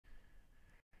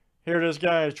Here it is,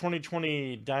 guys.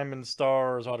 2020 Diamond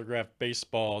Stars autographed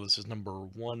baseball. This is number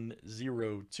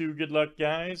 102. Good luck,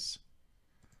 guys.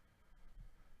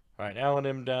 All right, Alan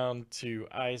M down to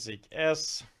Isaac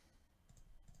S.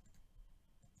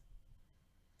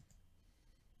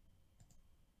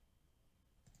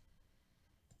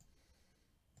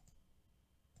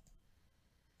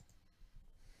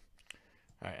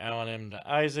 All right, Alan M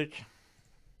to Isaac.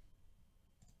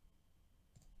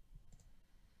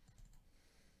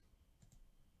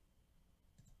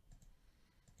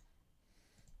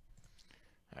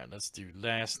 All right, let's do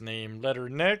last name letter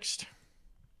next.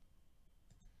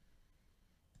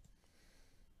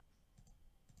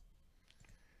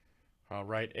 All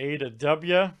right, A to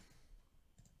W.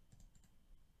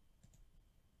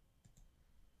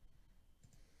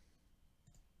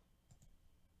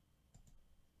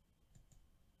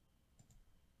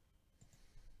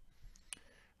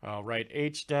 All right,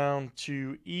 H down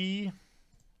to E.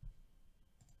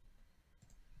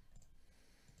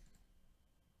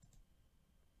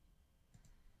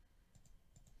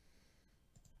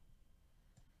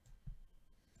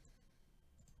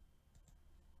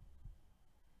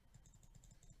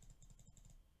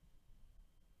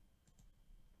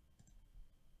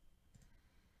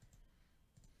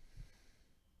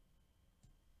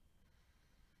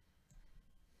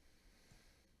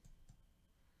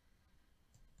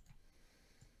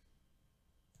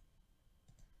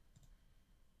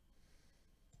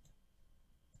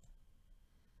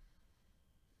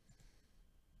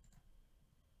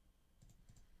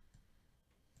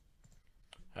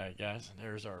 All right, guys,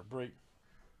 there's our break.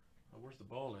 Oh, where's the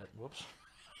ball at? Whoops.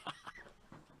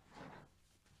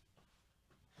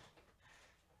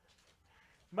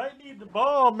 Might need the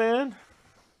ball, man.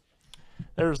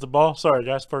 There's the ball. Sorry,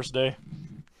 guys, first day.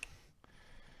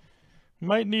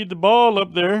 Might need the ball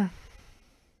up there.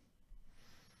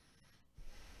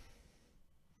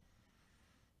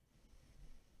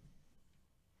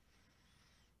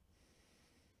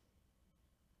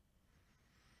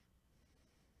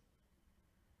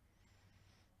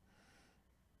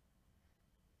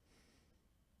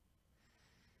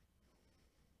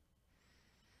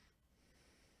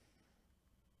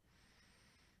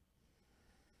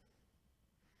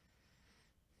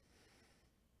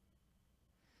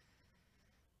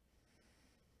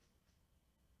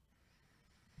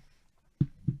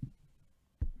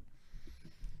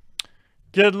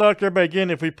 Good luck, everybody. Again,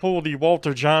 if we pull the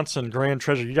Walter Johnson Grand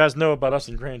Treasure, you guys know about us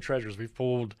in Grand Treasures. We've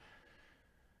pulled,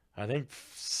 I think,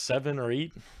 7 or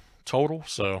 8 total.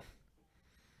 So,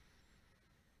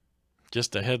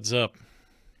 just a heads up.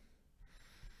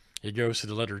 It goes to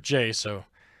the letter J. So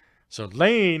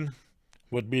Lane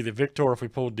would be the victor if we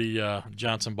pulled the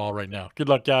Johnson ball right now. Good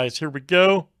luck, guys. Here we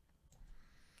go.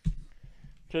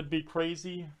 Could be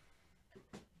crazy.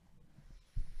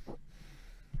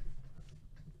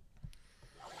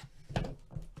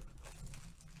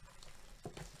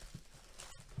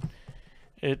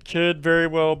 It could very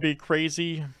well be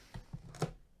crazy.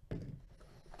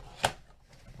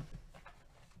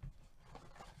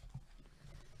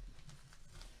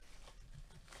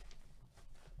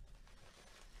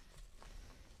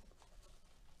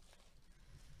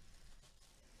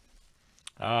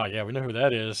 Ah, yeah, we know who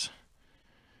that is.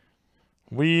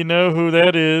 We know who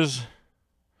that is.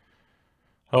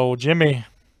 Oh, Jimmy.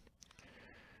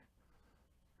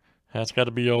 That's got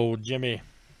to be old Jimmy.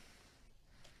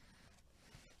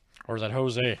 Or is that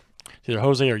Jose? It's either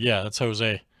Jose or, yeah, that's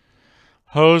Jose.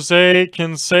 Jose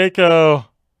Canseco.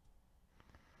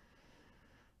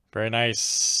 Very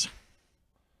nice.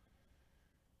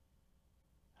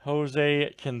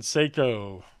 Jose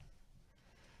Canseco.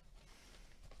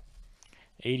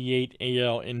 88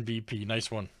 AL MVP.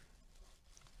 Nice one.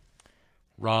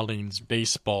 Rawlings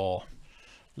baseball.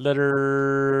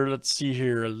 Let's see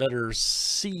here. Letter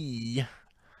C.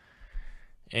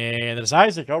 And it's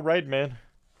Isaac. All right, man.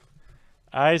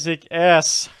 Isaac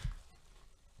S.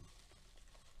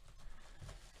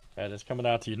 That is coming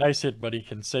out to you. Nice hit, buddy.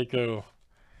 Canseco.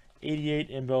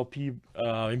 88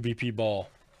 MVP ball.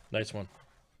 Nice one.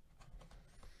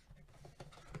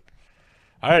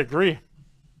 I agree.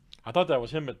 I thought that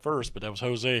was him at first, but that was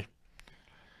Jose.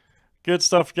 Good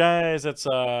stuff, guys. That's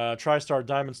Tristar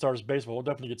Diamond Stars Baseball. We'll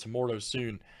definitely get some more of those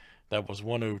soon. That was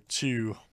 102.